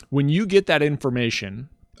 when you get that information,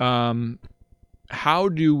 how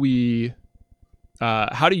do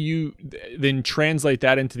you then translate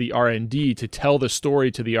that into the R&D to tell the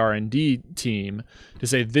story to the R&D team to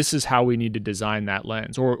say, this is how we need to design that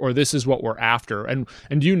lens, or this is what we're after? And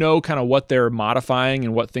do you know kind of what they're modifying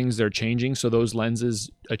and what things they're changing so those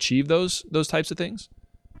lenses achieve those types of things?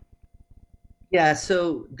 Yeah,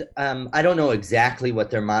 so I don't know exactly what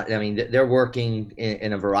they're working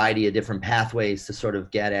in a variety of different pathways to sort of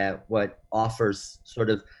get at what offers sort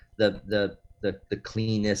of the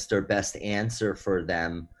cleanest or best answer for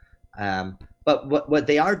them. But what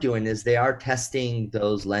they are doing is they are testing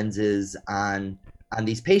those lenses on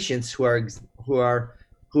these patients who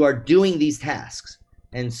are doing these tasks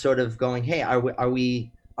and sort of going, hey, are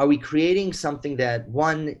we creating something that,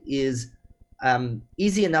 one, is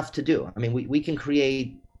easy enough to do? I mean, we can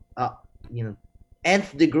create,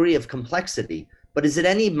 nth degree of complexity, but is it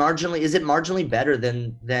marginally better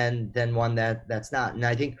than one that's not? And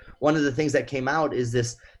I think one of the things that came out is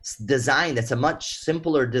this design that's a much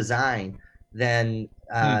simpler design than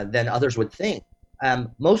others would think.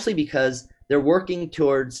 Mostly because they're working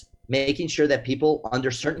towards making sure that people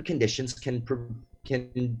under certain conditions can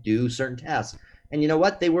do certain tasks. And you know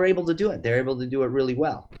what? They were able to do it. They're able to do it really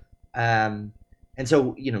well. And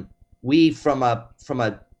so, we from a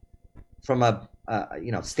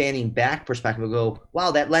standing back perspective, we'll go,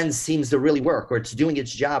 wow, that lens seems to really work, or it's doing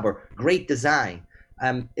its job, or great design.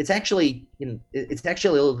 It's actually, it's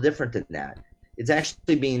actually a little different than that. It's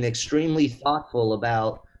actually being extremely thoughtful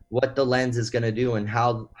about what the lens is going to do and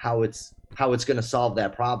how it's going to solve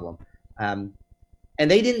that problem. And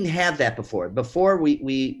they didn't have that before. Before,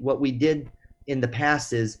 what we did in the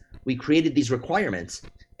past is we created these requirements.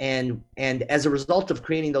 And as a result of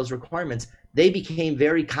creating those requirements, they became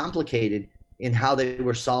very complicated in how they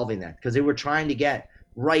were solving that, because they were trying to get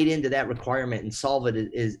right into that requirement and solve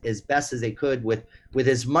it as best as they could with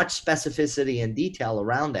as much specificity and detail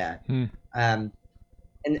around that. And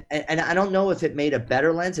I don't know if it made a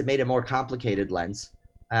better lens. It made a more complicated lens,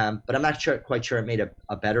 but I'm not quite sure it made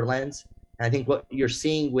a better lens. And I think what you're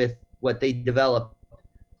seeing with what they developed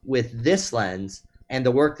with this lens and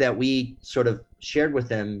the work that we sort of shared with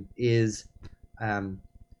them is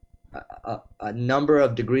a number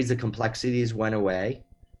of degrees of complexities went away.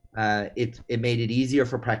 It made it easier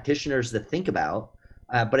for practitioners to think about,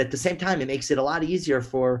 but at the same time, it makes it a lot easier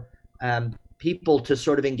for people to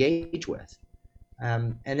sort of engage with.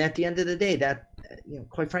 And at the end of the day, that,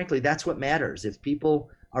 quite frankly, that's what matters. If people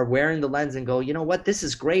are wearing the lens and go, you know what, this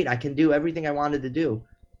is great, I can do everything I wanted to do,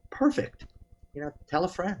 perfect. Tell a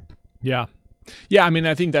friend. Yeah. Yeah, I mean,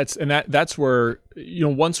 I think that's where,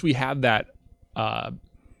 once we have that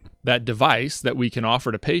device that we can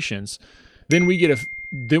offer to patients, then we get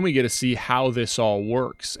to see how this all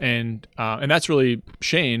works, and that's really,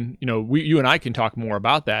 Shane, you and I can talk more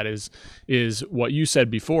about that. Is what you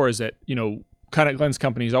said before, is that contact lens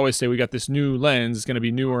companies always say we got this new lens, it's going to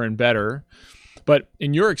be newer and better. But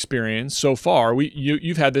in your experience so far,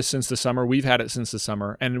 you've had this since the summer, we've had it since the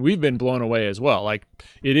summer, and we've been blown away as well. Like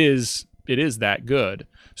it is that good.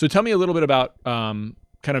 So tell me a little bit about kind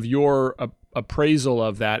of your appraisal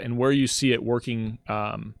of that and where you see it working,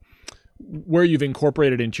 where you've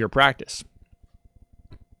incorporated into your practice.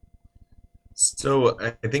 So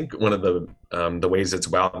I think one of the ways it's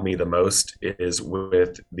wowed me the most is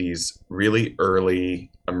with these really early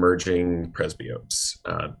emerging presbyopes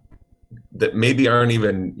that maybe aren't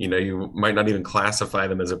even, you might not even classify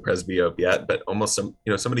them as a presbyope yet, but almost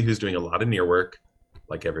somebody who's doing a lot of near work,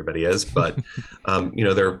 like everybody is, but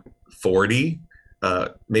they're 40.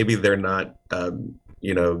 Maybe they're not,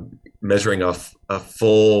 measuring a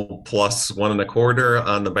full plus 1 1/4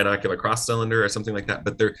 on the binocular cross cylinder or something like that,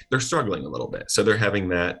 but they're struggling a little bit. So they're having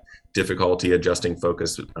that difficulty adjusting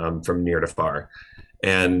focus from near to far.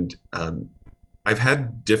 And I've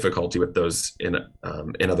had difficulty with those in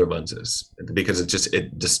other lenses because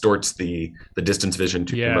it distorts the distance vision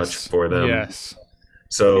too much Yes. for them. Yes.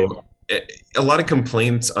 So a lot of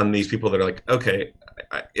complaints on these people that are like, okay,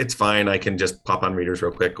 it's fine, I can just pop on readers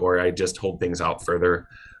real quick, or I just hold things out further.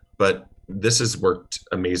 But this has worked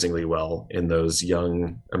amazingly well in those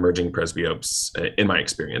young emerging presbyopes, in my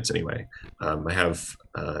experience anyway. I have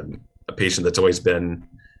a patient that's always been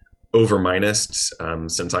over minus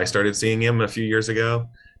since I started seeing him a few years ago.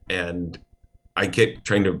 And I keep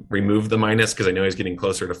trying to remove the minus because I know he's getting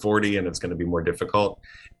closer to 40 and it's going to be more difficult.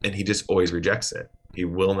 And he just always rejects it. He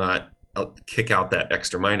will not kick out that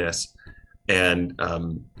extra minus. And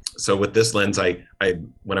so with this lens, I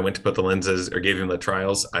when I went to put the lenses or gave him the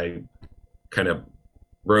trials, I kind of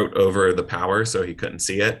wrote over the power so he couldn't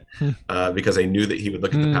see it because I knew that he would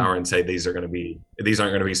look at the power and say these aren't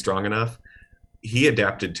going to be strong enough. He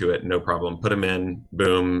adapted to it, no problem. Put them in,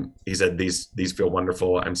 boom. He said these feel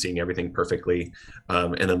wonderful. I'm seeing everything perfectly,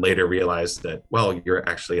 and then later realized that, well, you're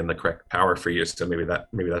actually in the correct power for you. So maybe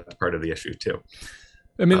that's part of the issue too.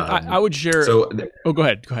 I mean, I would share. So, go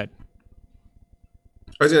ahead. Go ahead.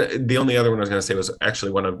 The only other one I was going to say was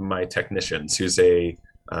actually one of my technicians, who's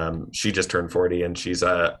she just turned 40 and she's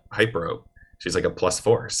a hyperope. She's like a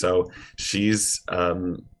 +4. So she's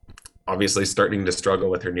obviously starting to struggle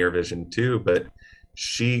with her near vision too, but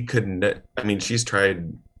she couldn't. I mean, she's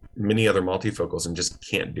tried many other multifocals and just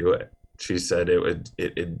can't do it. She said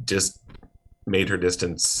it just made her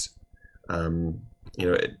distance,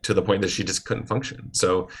 to the point that she just couldn't function.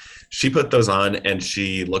 So she put those on and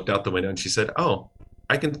she looked out the window and she said, "Oh,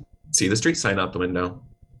 I can see the street sign out the window.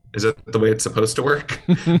 Is it the way it's supposed to work?"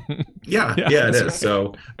 yeah, it is. Right.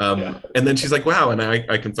 So, and then she's like, "Wow," and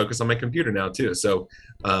I can focus on my computer now too. So,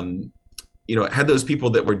 had those people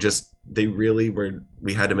that were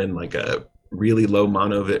we had them in like a really low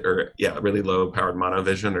really low powered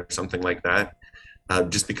monovision or something like that,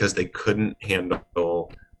 just because they couldn't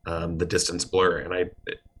handle the distance blur. And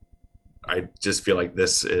I just feel like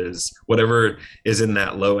this is whatever is in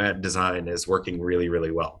that low ad design is working really,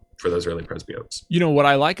 really well for those early presbyopes. What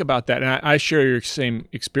I like about that, and I share your same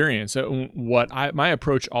experience, my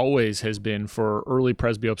approach always has been for early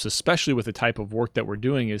presbyopes, especially with the type of work that we're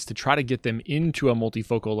doing, is to try to get them into a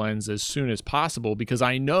multifocal lens as soon as possible, because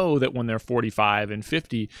I know that when they're 45 and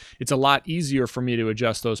 50, it's a lot easier for me to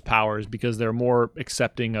adjust those powers because they're more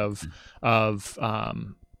accepting of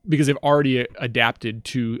because they've already adapted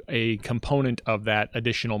to a component of that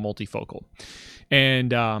additional multifocal.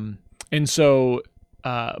 And so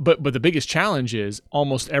but the biggest challenge is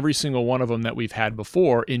almost every single one of them that we've had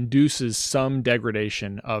before induces some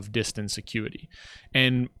degradation of distance acuity.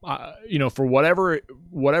 And, for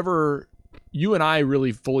whatever you and I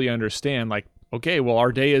really fully understand, like, okay, well,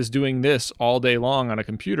 our day is doing this all day long on a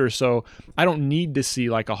computer, so I don't need to see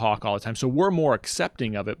like a hawk all the time. So we're more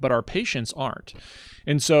accepting of it, but our patients aren't.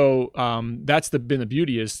 And so that's been the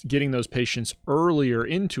beauty, is getting those patients earlier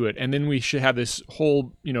into it. And then we should have this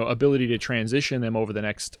whole, ability to transition them over the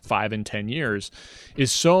next 5 and 10 years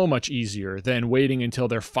is so much easier than waiting until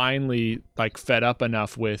they're finally like fed up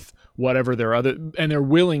enough with whatever and they're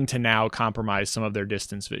willing to now compromise some of their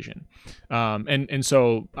distance vision. And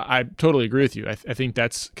so I totally agree with you. I think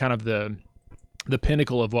that's kind of the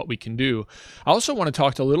pinnacle of what we can do. I also want to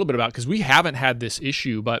talk a little bit about, because we haven't had this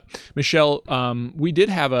issue, but Michelle, we did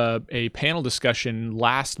have a panel discussion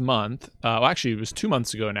last month. Actually, it was 2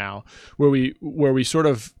 months ago now, where we sort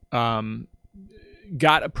of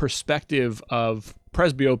got a perspective of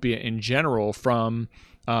presbyopia in general from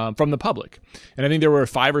the public. And I think there were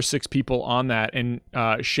 5 or 6 people on that. And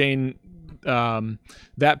Shane,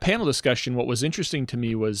 that panel discussion, what was interesting to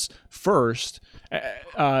me was, first,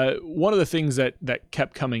 one of the things that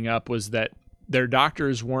kept coming up was that their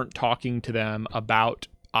doctors weren't talking to them about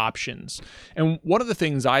options. And one of the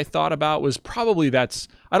things I thought about was probably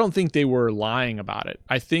I don't think they were lying about it.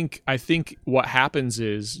 I think what happens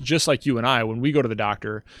is, just like you and I, when we go to the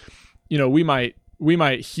doctor, we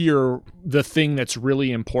might hear the thing that's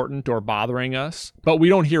really important or bothering us, but we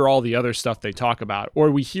don't hear all the other stuff they talk about,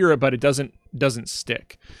 or we hear it, but it doesn't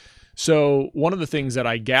stick. So one of the things that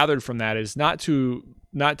I gathered from that is not to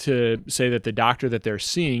say that the doctor that they're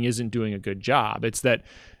seeing isn't doing a good job. It's that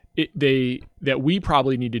we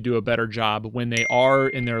probably need to do a better job when they are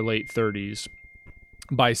in their late 30s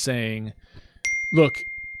by saying, look,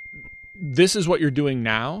 this is what you're doing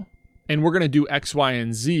now, and we're going to do X, Y,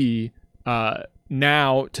 and Z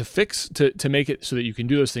now to make it so that you can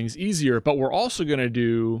do those things easier, but we're also going to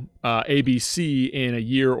do ABC in a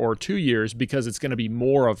year or 2 years, because it's going to be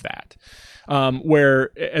more of that.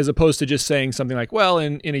 where as opposed to just saying something like, well,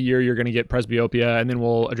 in a year you're going to get presbyopia and then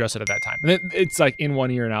we'll address it at that time. And it's like in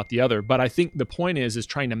one ear and out the other. But I think the point is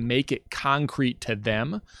trying to make it concrete to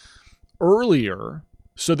them earlier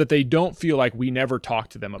so that they don't feel like we never talk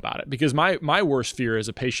to them about it. Because my worst fear is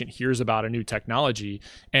a patient hears about a new technology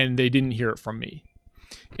and they didn't hear it from me.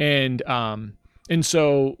 And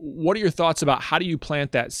so what are your thoughts about how do you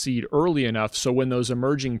plant that seed early enough so when those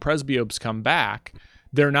emerging presbyopes come back,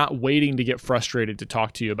 they're not waiting to get frustrated to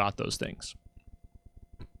talk to you about those things?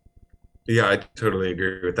 Yeah, I totally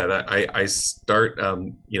agree with that. I start,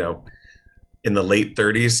 in the late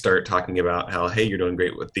 30s, start talking about how, hey, you're doing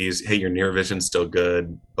great with these. Hey, your near vision's still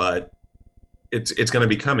good, but it's going to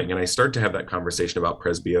be coming. And I start to have that conversation about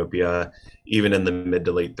presbyopia even in the mid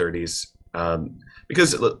to late 30s.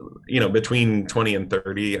 Because, between 20 and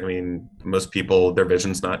 30, I mean, most people, their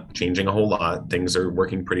vision's not changing a whole lot. Things are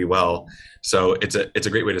working pretty well. So it's a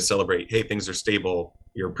great way to celebrate, hey, things are stable.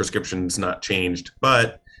 Your prescription's not changed.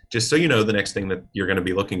 But just so you know, the next thing that you're going to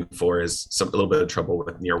be looking for is a little bit of trouble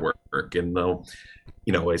with near work. And they'll,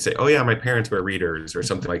 I say, oh yeah, my parents were readers or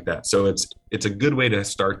something like that. So it's a good way to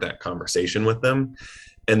start that conversation with them.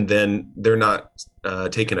 And then they're not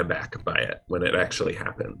taken aback by it when it actually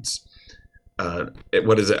happens.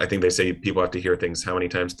 What is it? I think they say people have to hear things how many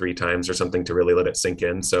times? 3 times or something to really let it sink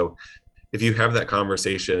in. So if you have that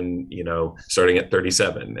conversation, starting at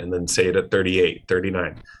 37 and then say it at 38,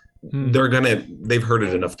 39, they've heard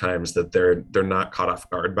it enough times that they're not caught off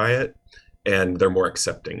guard by it and they're more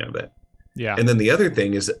accepting of it. Yeah. And then the other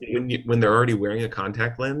thing is when they're already wearing a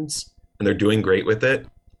contact lens and they're doing great with it,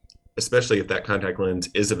 especially if that contact lens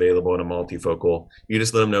is available in a multifocal, you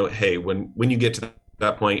just let them know, hey, when you get to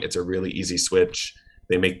that point, it's a really easy switch.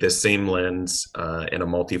 They make this same lens in a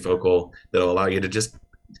multifocal that'll allow you to just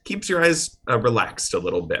keeps your eyes relaxed a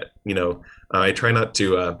little bit. I try not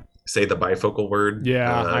to say the bifocal word.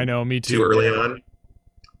 Yeah, I know, me too. Too early on.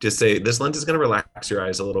 Just say this lens is going to relax your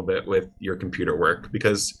eyes a little bit with your computer work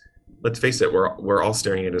because let's face it, we're all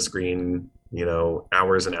staring at a screen,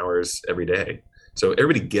 hours and hours every day. So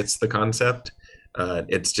everybody gets the concept.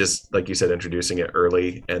 It's just, like you said, introducing it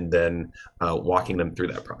early and then walking them through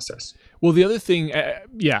that process. Well, the other thing,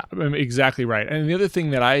 exactly right. And the other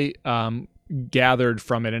thing that I gathered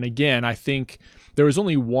from it, and again, I think there was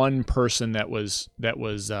only one person that was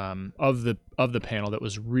of the panel that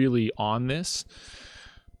was really on this,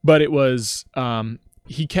 but it was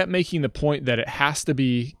he kept making the point that it has to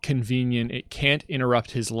be convenient, it can't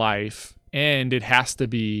interrupt his life, and it has to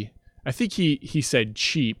be, I think he said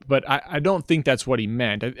cheap, but I don't think that's what he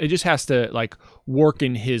meant. It just has to work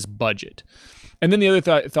in his budget. And then the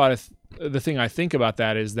other the thing I think about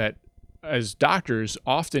that is that as doctors,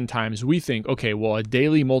 oftentimes we think, okay, well, a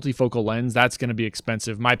daily multifocal lens, that's going to be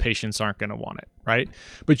expensive. My patients aren't going to want it, right?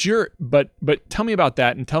 But tell me about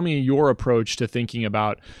that and tell me your approach to thinking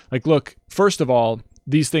about look, first of all,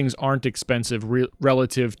 these things aren't expensive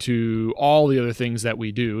relative to all the other things that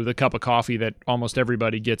we do. The cup of coffee that almost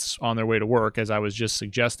everybody gets on their way to work, as I was just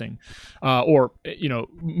suggesting, or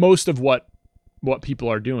most of what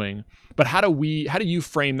people are doing. But how do you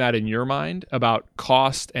frame that in your mind about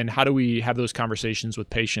cost, and how do we have those conversations with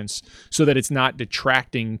patients so that it's not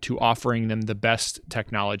detracting to offering them the best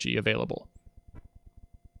technology available?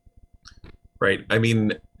 Right. I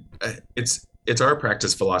mean, it's our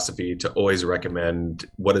practice philosophy to always recommend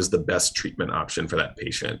what is the best treatment option for that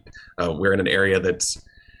patient. We're in an area that's,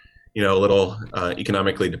 a little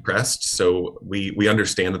economically depressed, so we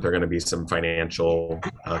understand that there are going to be some financial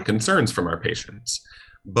concerns from our patients.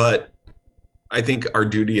 But I think our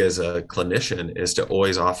duty as a clinician is to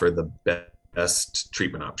always offer the best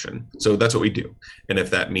treatment option. So that's what we do. And if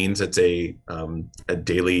that means it's a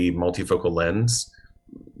daily multifocal lens,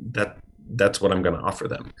 that's what I'm going to offer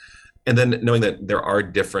them. And then knowing that there are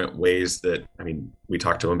different ways that, we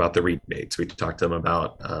talked to them about the rebates. We talked to them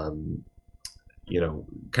about,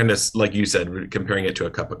 kind of like you said, comparing it to a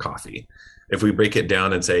cup of coffee. If we break it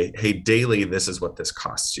down and say, hey, daily, this is what this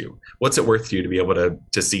costs you. What's it worth to you to be able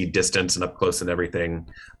to see distance and up close and everything,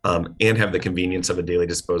 and have the convenience of a daily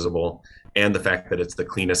disposable and the fact that it's the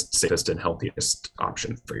cleanest, safest, and healthiest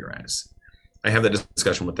option for your eyes? I have that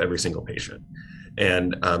discussion with every single patient.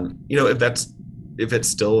 And, if it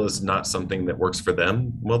still is not something that works for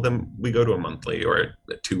them, well, then we go to a monthly or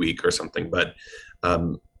a 2-week or something. But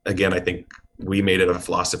again, I think we made it a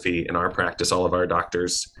philosophy in our practice. All of our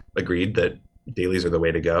doctors agreed that dailies are the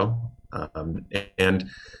way to go. And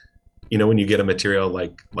when you get a material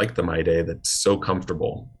like the MyDay that's so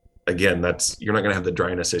comfortable, again, you're not going to have the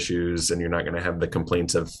dryness issues, and you're not going to have the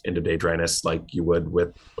complaints of end of day dryness like you would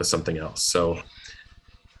with something else. So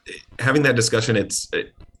having that discussion, it's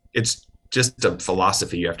just a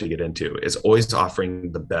philosophy you have to get into, is always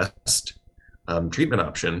offering the best treatment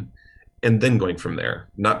option and then going from there,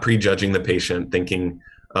 not prejudging the patient, thinking,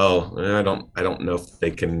 oh, I don't know if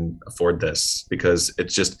they can afford this, because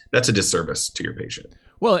that's a disservice to your patient.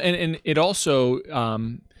 Well, and it also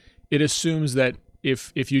it assumes that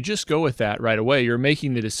if you just go with that right away, you're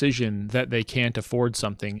making the decision that they can't afford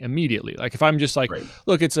something immediately. Like if I'm just like, right.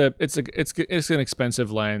 Look, it's an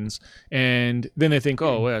expensive lens, and then they think,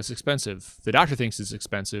 oh, well, it's expensive. The doctor thinks it's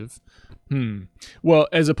expensive. Well,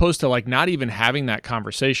 as opposed to like not even having that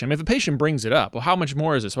conversation. I mean, if the patient brings it up, well, how much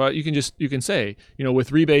more is this? Well, you can say,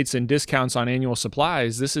 with rebates and discounts on annual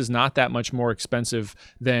supplies, this is not that much more expensive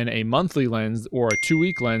than a monthly lens or a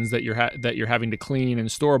 2-week lens that you're having to clean and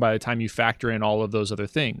store by the time you factor in all of those other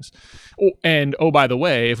things. And by the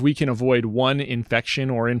way, if we can avoid one infection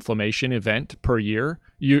or inflammation event per year,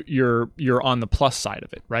 you're on the plus side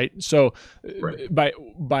of it, right? So right.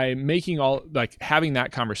 by making having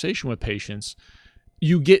that conversation with patients,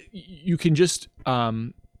 you can just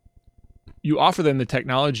you offer them the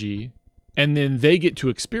technology, and then they get to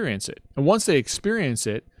experience it. And once they experience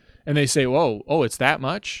it and they say, oh, it's that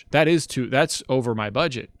much? That's over my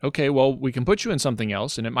budget. Okay, well, we can put you in something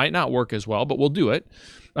else, and it might not work as well, but we'll do it.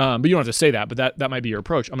 But you don't have to say that, but that might be your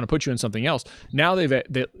approach. I'm going to put you in something else. Now they've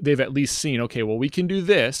at least seen, okay, well, we can do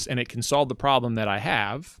this, and it can solve the problem that I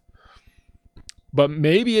have. But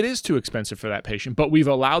maybe it is too expensive for that patient, but we've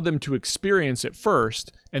allowed them to experience it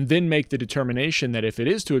first and then make the determination that if it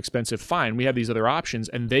is too expensive, fine, we have these other options,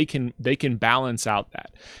 and they can balance out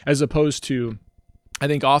that. As opposed to, I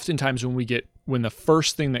think oftentimes when the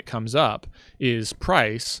first thing that comes up is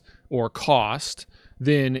price or cost,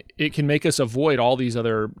 then it can make us avoid all these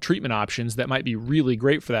other treatment options that might be really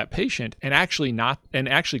great for that patient and actually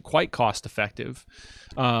quite cost effective,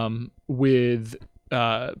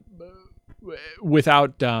 without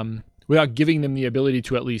giving them the ability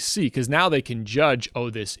to at least see, because now they can judge, oh,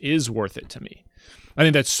 this is worth it to me. I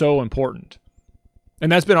think that's so important,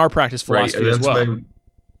 and that's been our practice philosophy as well.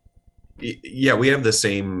 Yeah, we have the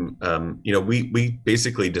same. We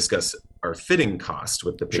basically discuss our fitting cost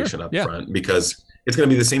with the patient up front, because it's going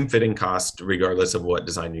to be the same fitting cost regardless of what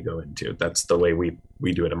design you go into. That's the way we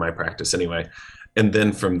do it in my practice anyway. And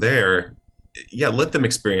then from there, let them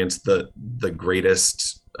experience the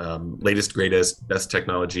greatest, latest, greatest, best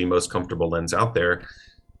technology, most comfortable lens out there.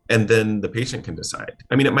 And then the patient can decide.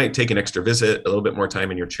 I mean, it might take an extra visit, a little bit more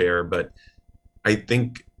time in your chair, but I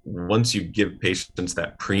think once you give patients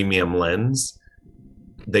that premium lens,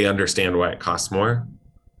 they understand why it costs more,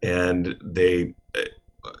 and they,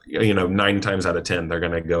 9 times out of 10, they're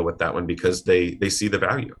going to go with that one because they see the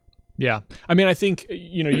value. Yeah. I mean, I think,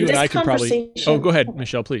 you and I could probably, go ahead,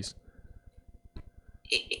 Michelle, please.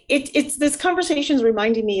 It's this conversation is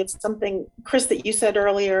reminding me of something, Chris, that you said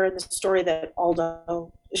earlier in the story that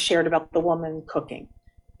Aldo shared about the woman cooking.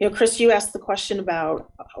 Chris, you asked the question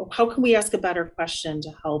about how can we ask a better question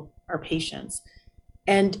to help our patients?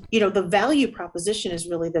 And, the value proposition is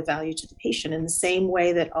really the value to the patient, in the same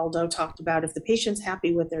way that Aldo talked about. If the patient's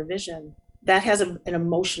happy with their vision, that has an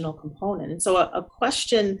emotional component. And so a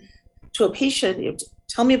question to a patient,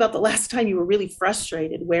 tell me about the last time you were really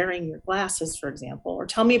frustrated wearing your glasses, for example, or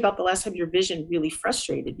tell me about the last time your vision really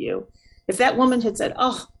frustrated you. If that woman had said,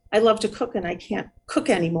 oh, I love to cook and I can't cook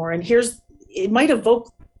anymore, and it might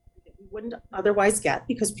evoke that we wouldn't otherwise get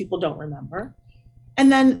because people don't remember.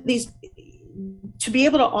 And then to be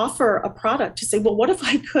able to offer a product to say, well, what if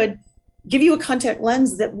I could give you a contact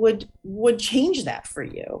lens that would change that for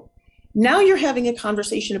you? Now you're having a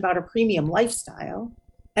conversation about a premium lifestyle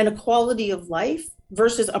and a quality of life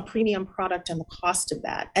versus a premium product and the cost of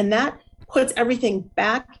that. And that puts everything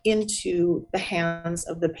back into the hands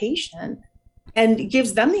of the patient and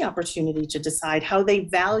gives them the opportunity to decide how they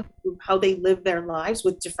live their lives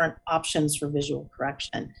with different options for visual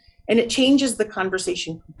correction. And it changes the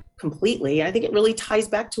conversation completely. I think it really ties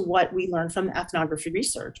back to what we learned from the ethnography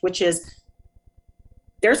research, which is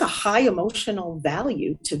there's a high emotional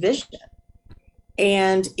value to vision,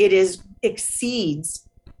 and it exceeds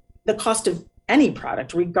the cost of any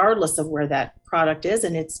product, regardless of where that product is.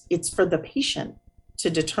 And it's for the patient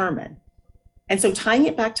to determine. And so tying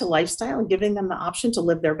it back to lifestyle and giving them the option to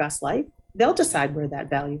live their best life, they'll decide where that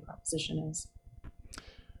value proposition is.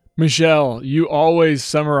 Michelle, you always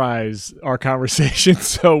summarize our conversation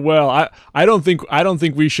so well. I don't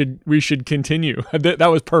think we should continue. That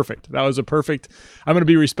was perfect. I'm going to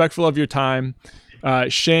be respectful of your time,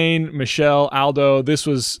 Shane, Michelle, Aldo,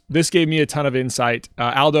 this gave me a ton of insight.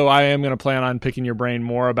 Aldo, I am going to plan on picking your brain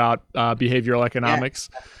more about behavioral economics.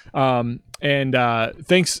 And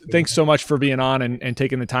thanks so much for being on and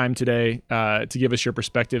taking the time today to give us your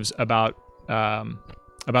perspectives about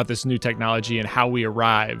this new technology and how we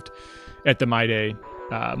arrived at the MyDay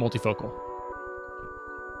multifocal.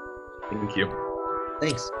 Thank you.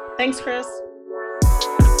 Thanks. Thanks, Chris.